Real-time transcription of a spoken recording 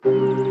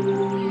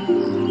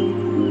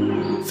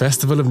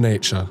Festival of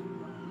Nature.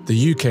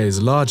 The UK's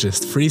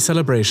largest free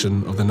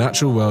celebration of the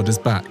natural world is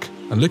back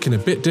and looking a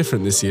bit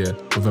different this year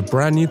with a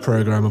brand new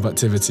programme of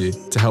activity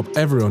to help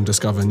everyone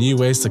discover new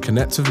ways to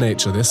connect with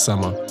nature this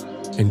summer,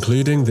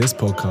 including this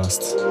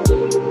podcast.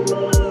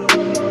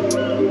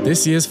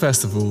 This year's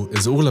festival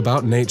is all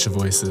about nature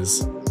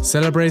voices,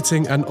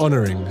 celebrating and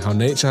honouring how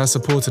nature has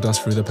supported us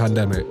through the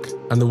pandemic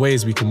and the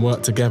ways we can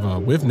work together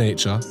with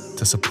nature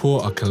to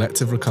support our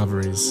collective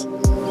recoveries.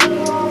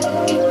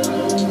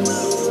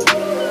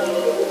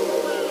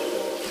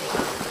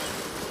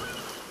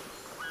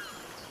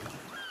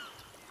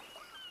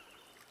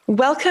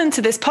 Welcome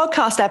to this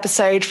podcast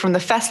episode from the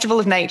Festival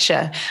of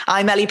Nature.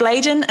 I'm Ellie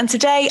Bladen, and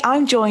today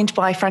I'm joined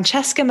by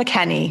Frances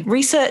Mackenney,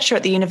 researcher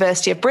at the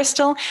University of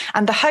Bristol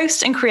and the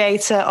host and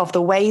creator of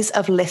the Ways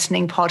of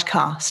Listening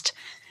podcast.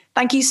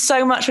 Thank you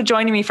so much for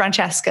joining me,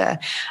 Francesca.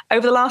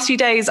 Over the last few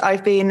days,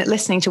 I've been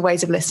listening to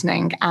Ways of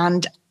Listening,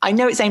 and I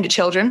know it's aimed at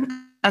children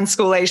and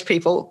school-aged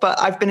people, but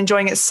I've been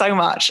enjoying it so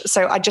much.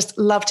 So I'd just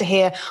love to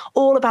hear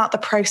all about the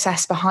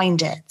process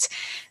behind it.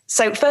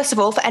 So first of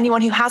all, for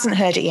anyone who hasn't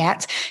heard it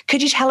yet,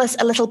 could you tell us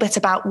a little bit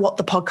about what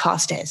the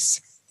podcast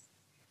is?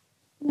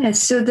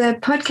 Yes, so the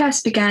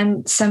podcast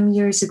began some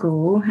years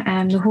ago,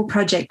 and the whole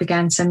project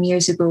began some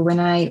years ago when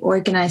I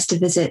organised a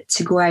visit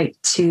to go out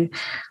to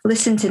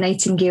listen to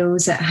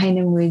nightingales at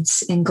Hyneham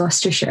Woods in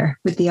Gloucestershire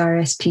with the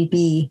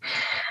RSPB.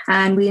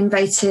 And we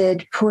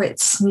invited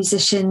poets,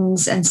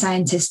 musicians and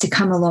scientists to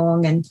come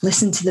along and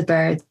listen to the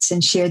birds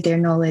and share their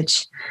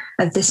knowledge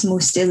of this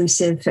most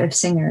elusive of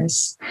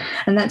singers.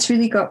 And that's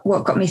really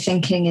what got me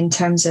thinking in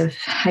terms of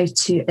how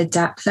to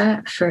adapt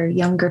that for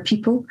younger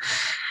people.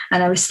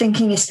 And I was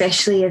thinking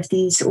especially of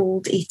these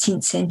old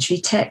 18th century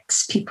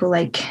texts, people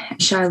like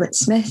Charlotte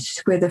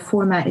Smith, where the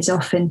format is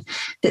often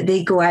that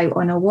they go out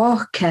on a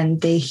walk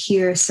and they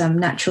hear some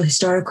natural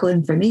historical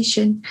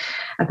information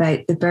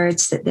about the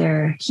birds that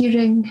they're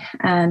hearing.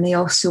 And they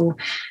also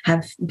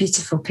have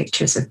beautiful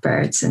pictures of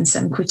birds and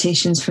some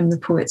quotations from the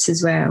poets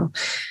as well.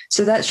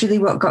 So that's really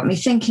what got me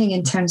thinking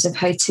in terms of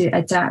how to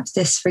adapt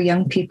this for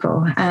young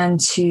people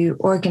and to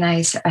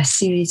organise a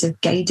series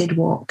of guided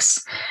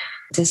walks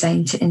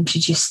designed to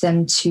introduce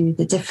them to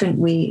the different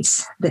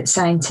ways that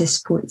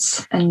scientists,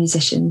 poets and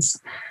musicians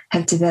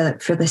have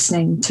developed for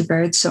listening to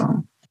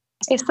birdsong.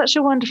 It's such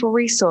a wonderful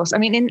resource. I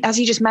mean, as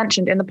you just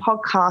mentioned, in the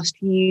podcast,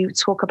 you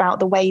talk about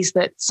the ways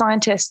that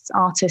scientists,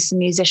 artists and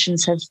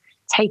musicians have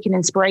taken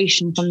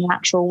inspiration from the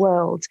natural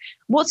world.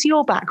 What's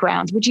your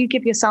background? Would you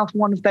give yourself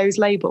one of those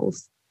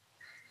labels?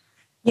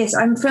 Yes,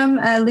 I'm from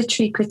a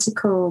literary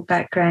critical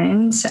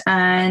background,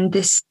 and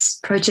this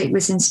project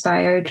was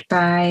inspired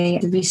by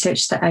the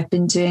research that I've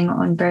been doing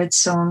on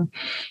birdsong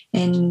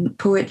in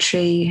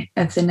poetry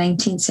of the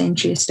 19th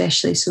century,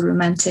 especially, so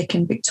Romantic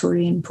and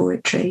Victorian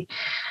poetry.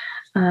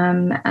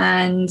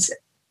 And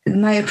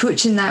my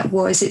approach in that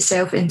was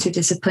itself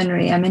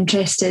interdisciplinary. I'm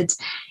interested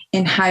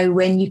in how,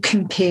 when you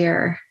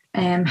compare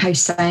how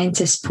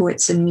scientists,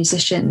 poets and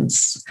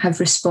musicians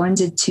have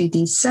responded to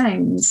these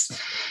sounds,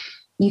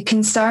 you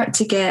can start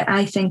to get,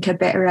 I think, a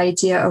better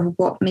idea of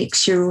what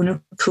makes your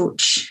own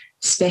approach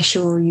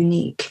special or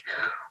unique,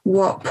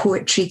 what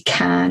poetry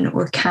can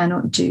or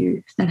cannot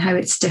do, and how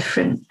it's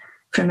different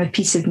from a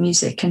piece of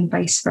music and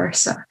vice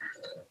versa.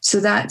 So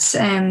that's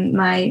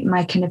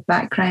my kind of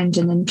background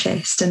and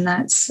interest, and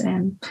that's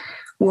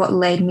what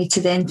led me to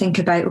then think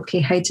about,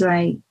 okay, how do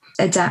I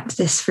adapt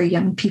this for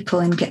young people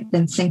and get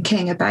them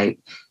thinking about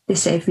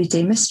this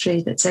everyday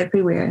mystery that's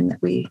everywhere and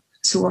that we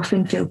so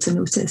often fail to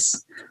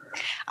notice.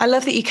 I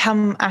love that you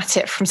come at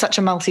it from such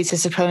a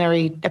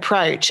multidisciplinary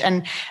approach,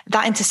 and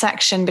that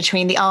intersection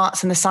between the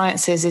arts and the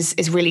sciences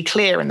is really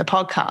clear in the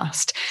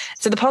podcast.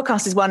 So the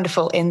podcast is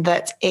wonderful in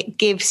that it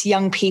gives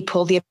young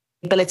people the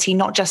ability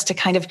not just to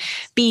kind of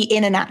be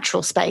in a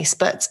natural space,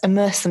 but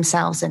immerse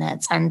themselves in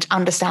it and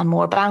understand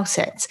more about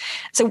it.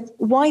 So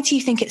why do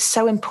you think it's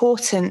so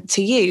important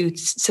to you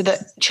so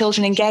that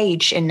children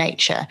engage in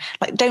nature?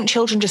 Like, don't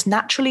children just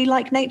naturally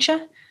like nature?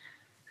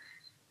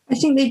 I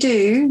think they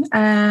do.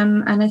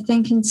 And I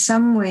think in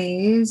some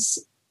ways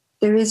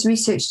there is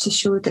research to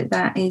show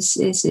that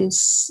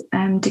is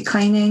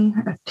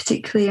declining,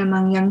 particularly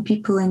among young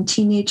people and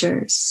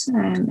teenagers,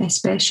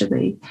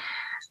 especially.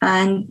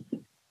 And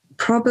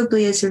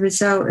probably as a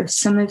result of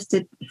some of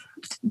the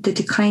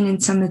decline in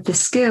some of the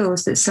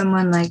skills that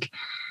someone like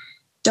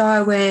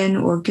Darwin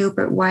or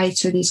Gilbert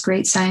White or these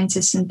great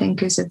scientists and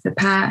thinkers of the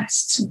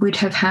past would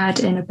have had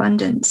in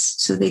abundance.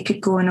 So they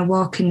could go on a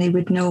walk and they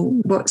would know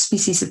what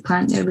species of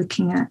plant they're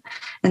looking at,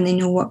 and they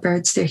know what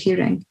birds they're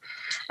hearing.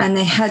 And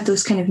they had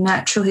those kind of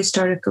natural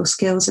historical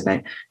skills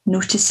about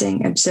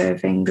noticing,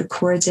 observing,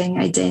 recording,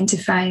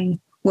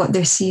 identifying what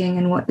they're seeing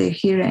and what they're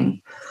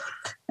hearing.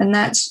 And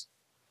that's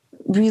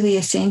really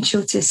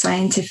essential to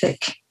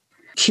scientific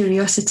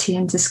curiosity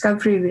and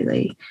discovery,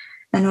 really.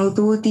 And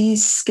although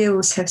these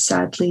skills have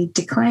sadly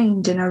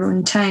declined in our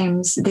own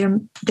times,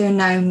 they're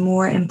now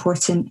more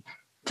important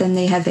than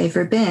they have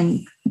ever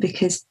been,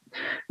 because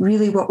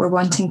really what we're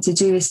wanting to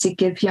do is to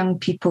give young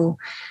people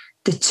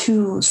the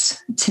tools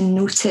to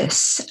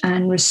notice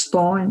and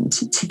respond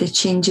to the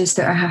changes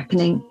that are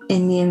happening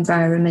in the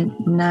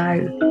environment now.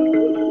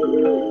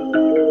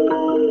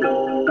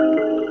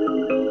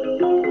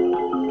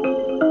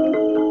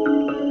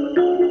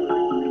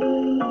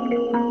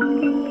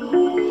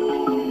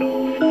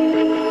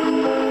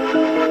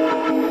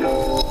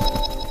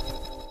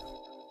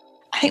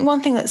 I think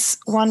one thing that's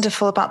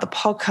wonderful about the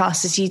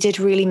podcast is you did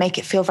really make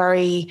it feel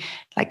very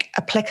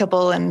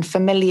applicable and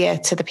familiar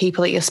to the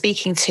people that you're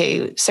speaking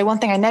to. So one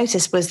thing I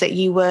noticed was that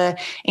you were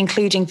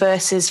including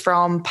verses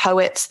from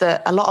poets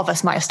that a lot of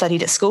us might have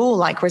studied at school,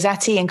 like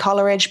Rossetti and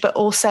Coleridge, but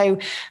also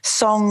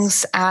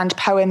songs and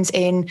poems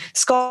in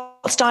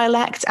Scots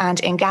dialect and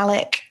in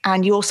Gaelic.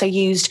 And you also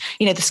used,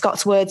 the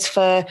Scots words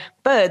for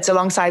birds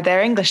alongside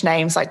their English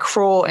names like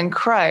craw and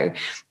crow.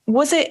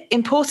 Was it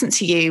important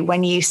to you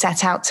when you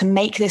set out to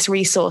make this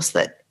resource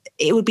that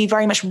it would be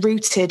very much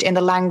rooted in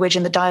the language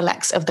and the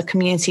dialects of the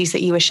communities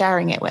that you were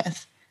sharing it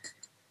with?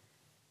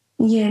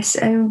 Yes,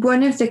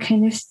 one of the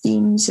kind of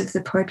themes of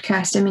the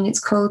podcast, it's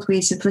called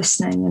Ways of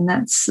Listening, and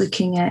that's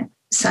looking at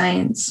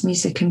science,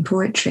 music and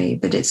poetry,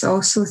 but it's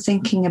also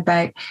thinking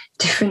about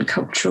different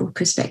cultural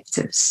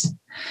perspectives.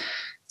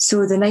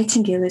 So the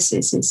Nightingale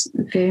is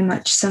very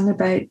much sung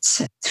about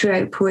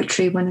throughout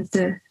poetry, one of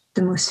the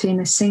most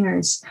famous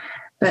singers.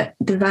 But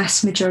the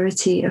vast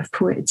majority of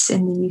poets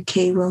in the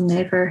UK will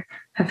never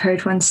have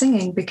heard one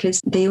singing because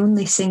they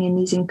only sing in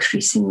these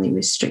increasingly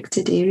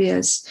restricted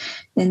areas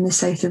in the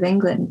south of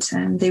England.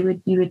 And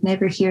you would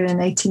never hear a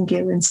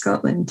nightingale in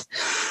Scotland.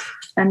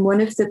 And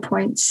one of the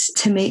points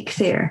to make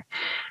there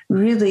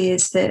really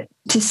is that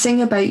to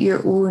sing about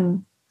your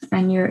own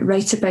and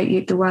write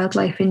about the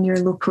wildlife in your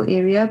local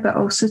area, but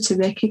also to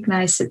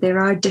recognise that there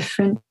are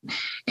different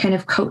kind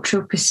of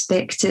cultural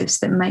perspectives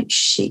that might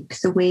shape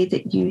the way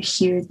that you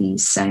hear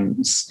these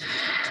sounds,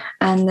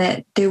 and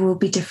that there will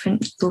be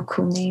different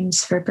local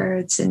names for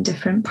birds in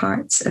different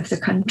parts of the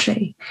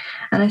country.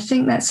 And I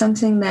think that's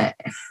something that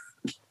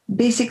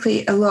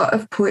basically a lot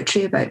of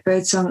poetry about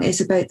birdsong is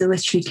about the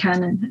literary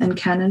canon and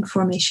canon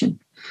formation.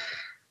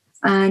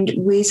 And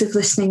Ways of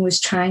Listening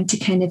was trying to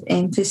kind of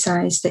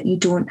emphasize that you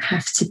don't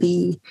have to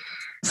be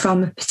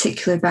from a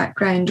particular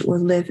background or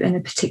live in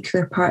a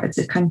particular part of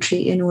the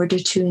country in order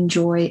to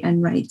enjoy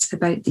and write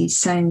about these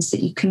sounds,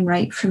 that you can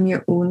write from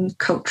your own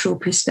cultural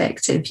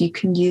perspective. You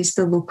can use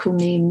the local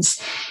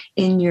names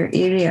in your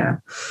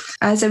area.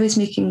 As I was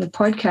making the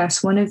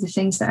podcast, one of the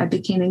things that I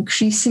became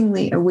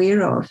increasingly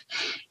aware of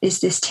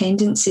is this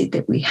tendency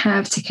that we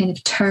have to kind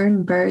of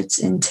turn birds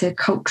into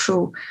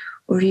cultural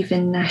or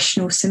even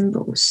national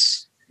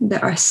symbols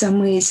that are some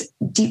ways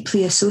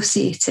deeply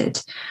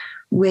associated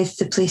with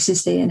the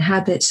places they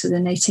inhabit. So the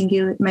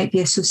nightingale might be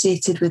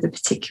associated with a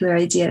particular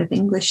idea of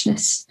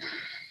Englishness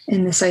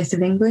in the south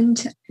of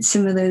England.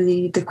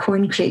 Similarly, the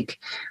corncrake,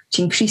 which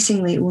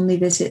increasingly only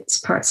visits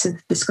parts of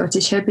the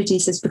Scottish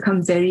Hebrides, has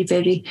become very,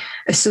 very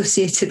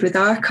associated with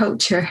our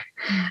culture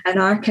and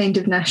our kind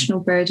of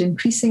national bird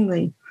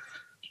increasingly.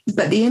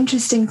 But the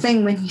interesting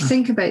thing when you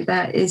think about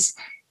that is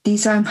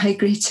these are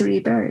migratory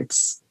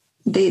birds.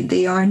 They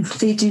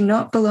do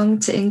not belong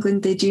to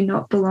England. They do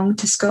not belong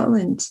to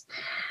Scotland.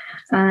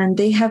 And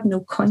they have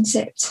no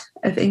concept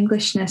of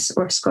Englishness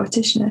or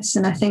Scottishness.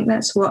 And I think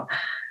that's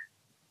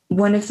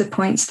one of the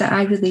points that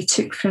I really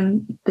took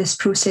from this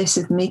process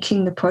of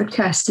making the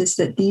podcast is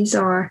that these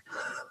are,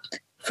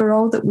 for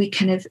all that we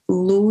kind of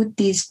load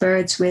these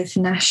birds with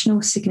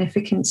national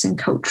significance and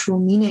cultural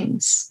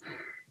meanings,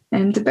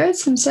 and the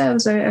birds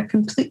themselves are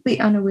completely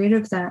unaware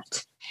of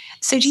that.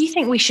 So do you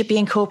think we should be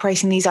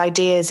incorporating these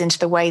ideas into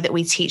the way that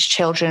we teach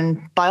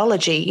children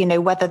biology,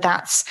 whether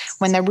that's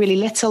when they're really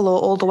little or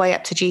all the way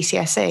up to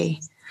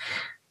GCSE?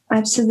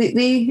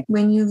 Absolutely.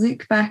 When you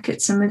look back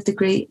at some of the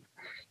great,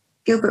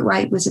 Gilbert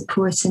White was a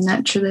poet and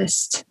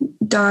naturalist,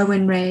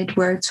 Darwin read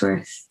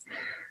Wordsworth,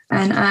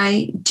 and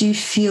I do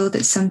feel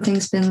that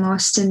something's been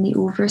lost in the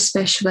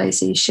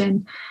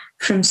over-specialisation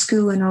from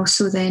school and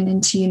also then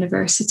into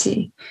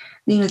university.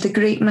 The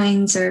great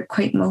minds are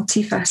quite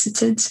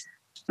multifaceted.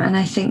 And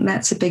I think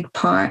that's a big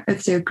part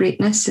of their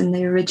greatness and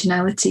their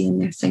originality in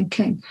their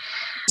thinking.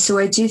 So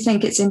I do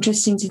think it's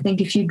interesting to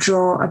think if you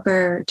draw a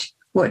bird,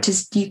 what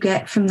do you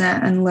get from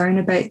that and learn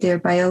about their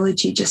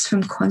biology just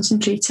from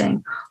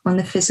concentrating on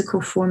the physical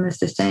form of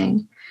the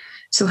thing?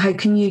 So how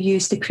can you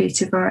use the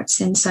creative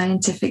arts in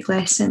scientific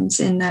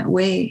lessons in that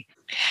way?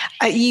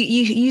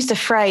 You used a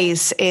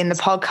phrase in the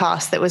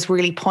podcast that was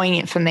really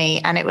poignant for me,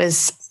 and it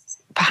was,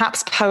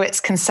 perhaps poets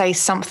can say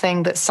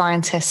something that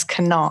scientists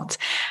cannot.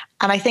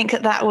 And I think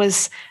that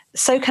was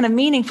so kind of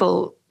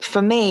meaningful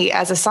for me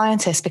as a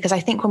scientist, because I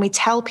think when we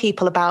tell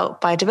people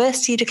about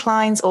biodiversity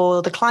declines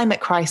or the climate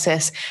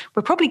crisis,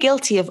 we're probably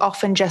guilty of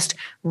often just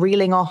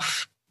reeling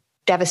off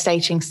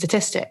devastating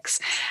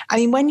statistics. I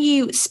mean, when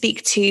you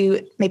speak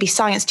to maybe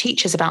science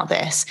teachers about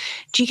this,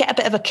 do you get a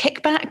bit of a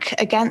kickback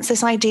against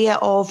this idea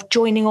of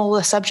joining all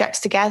the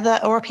subjects together,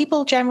 or are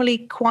people generally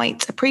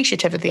quite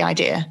appreciative of the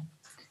idea?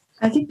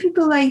 I think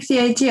people like the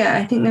idea.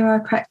 I think there are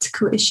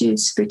practical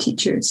issues for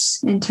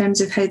teachers in terms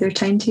of how their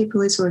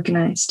timetable is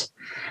organised.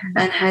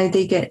 and how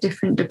they get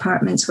different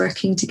departments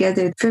working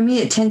together. For me,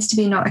 it tends to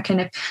be not a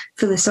kind of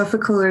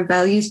philosophical or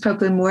values,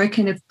 probably more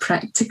kind of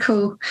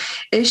practical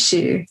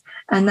issue.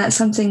 And that's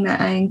something that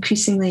I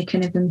increasingly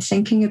kind of am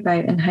thinking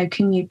about, and how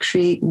can you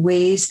create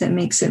ways that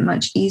makes it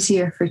much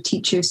easier for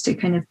teachers to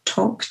kind of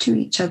talk to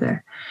each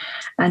other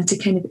and to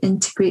kind of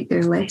integrate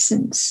their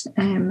lessons.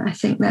 I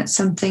think that's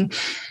something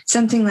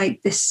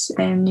like this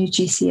new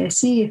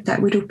GCSE, if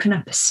that would open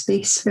up a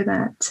space for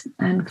that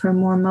and for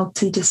more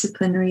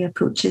multidisciplinary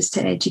approaches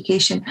to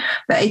education.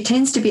 But it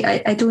tends to be,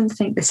 I don't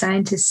think the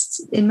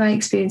scientists, in my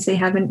experience, they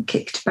haven't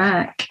kicked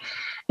back.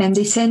 And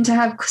they tend to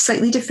have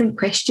slightly different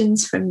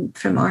questions from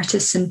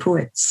artists and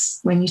poets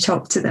when you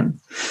talk to them.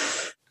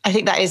 I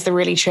think that is the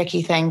really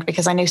tricky thing,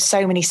 because I know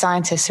so many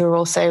scientists who are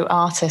also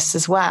artists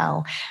as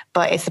well.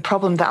 But it's the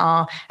problem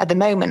that at the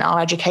moment, our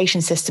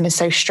education system is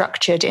so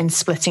structured in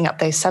splitting up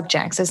those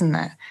subjects, isn't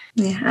it?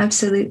 Yeah,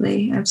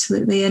 absolutely.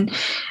 Absolutely. And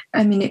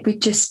I mean, it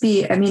would just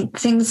be,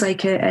 things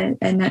like a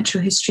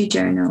natural history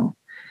journal.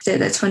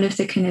 That's one of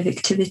the kind of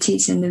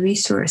activities in the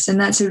resource.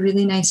 And that's a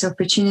really nice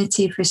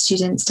opportunity for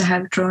students to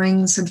have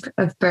drawings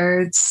of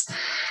birds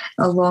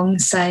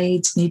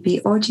alongside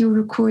maybe audio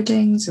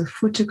recordings or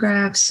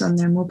photographs on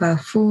their mobile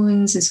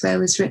phones, as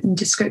well as written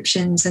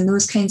descriptions and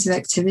those kinds of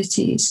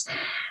activities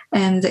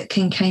that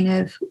can kind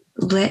of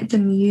let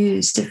them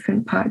use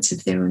different parts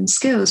of their own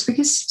skills.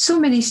 Because so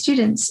many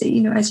students,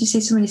 as you say,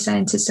 so many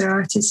scientists are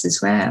artists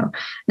as well.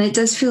 And it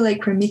does feel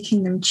like we're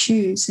making them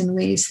choose in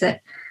ways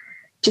that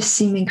just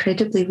seem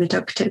incredibly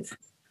reductive.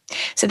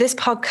 So this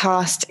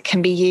podcast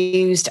can be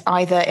used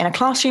either in a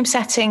classroom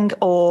setting,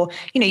 or,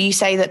 you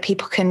say that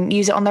people can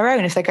use it on their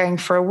own if they're going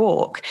for a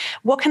walk.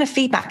 What kind of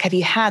feedback have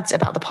you had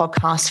about the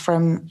podcast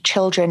from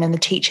children and the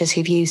teachers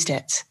who've used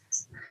it?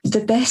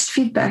 The best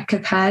feedback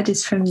I've had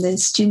is from the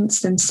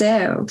students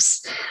themselves.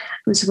 There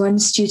was one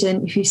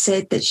student who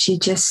said that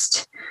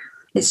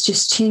it's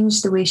just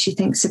changed the way she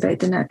thinks about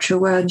the natural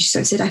world. And she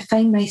sort of said, I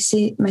find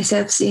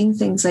myself saying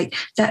things like,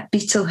 that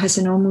beetle has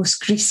an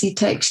almost greasy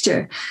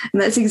texture.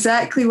 And that's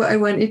exactly what I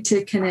wanted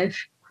to kind of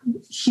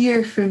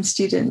hear from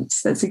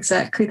students. That's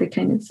exactly the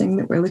kind of thing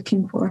that we're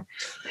looking for.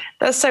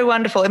 That's so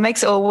wonderful. It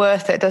makes it all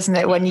worth it, doesn't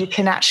it, when you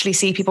can actually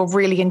see people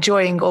really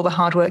enjoying all the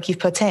hard work you've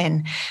put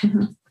in.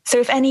 Mm-hmm. So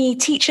if any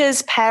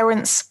teachers,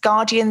 parents,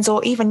 guardians,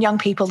 or even young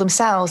people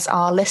themselves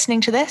are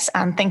listening to this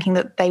and thinking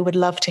that they would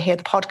love to hear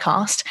the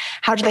podcast,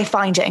 how do they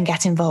find it and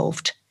get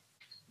involved?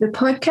 The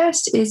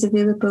podcast is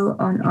available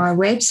on our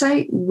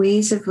website,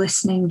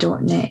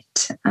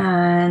 waysoflistening.net.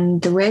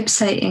 And the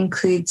website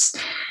includes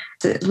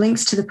the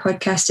links to the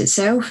podcast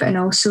itself and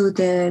also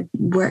the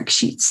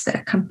worksheets that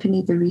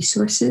accompany the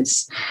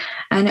resources.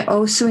 And it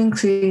also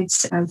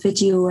includes a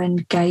video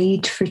and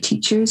guide for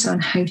teachers on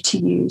how to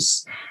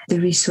use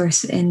the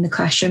resource in the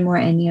classroom or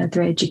any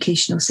other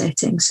educational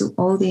setting. So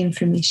all the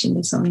information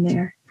is on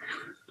there.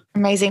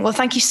 Amazing. Well,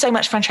 thank you so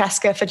much,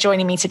 Francesca, for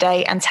joining me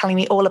today and telling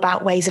me all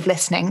about Ways of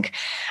Listening. And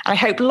I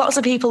hope lots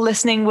of people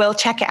listening will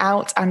check it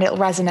out and it'll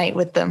resonate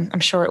with them. I'm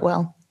sure it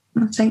will.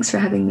 Well, thanks for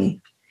having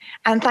me.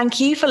 And thank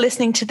you for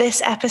listening to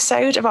this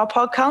episode of our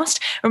podcast.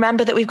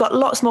 Remember that we've got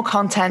lots more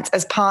content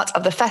as part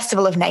of the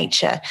Festival of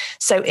Nature.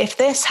 So if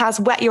this has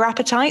whet your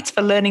appetite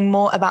for learning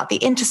more about the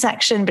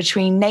intersection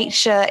between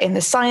nature in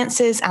the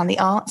sciences and the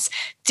arts,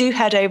 do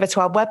head over to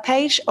our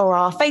webpage or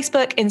our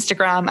Facebook,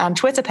 Instagram and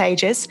Twitter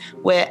pages.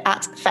 We're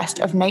at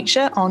Fest of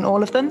Nature on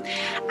all of them.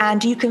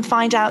 And you can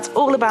find out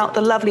all about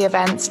the lovely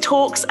events,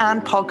 talks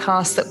and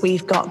podcasts that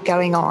we've got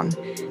going on.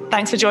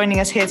 Thanks for joining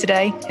us here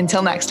today.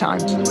 Until next time.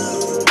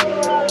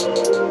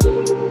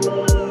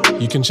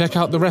 You can check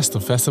out the rest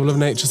of Festival of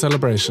Nature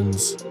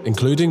celebrations,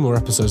 including more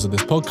episodes of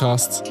this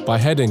podcast, by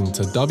heading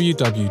to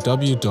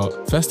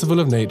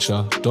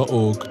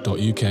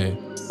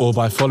www.festivalofnature.org.uk or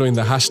by following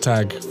the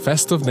hashtag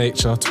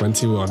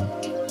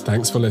FestofNature21.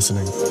 Thanks for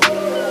listening.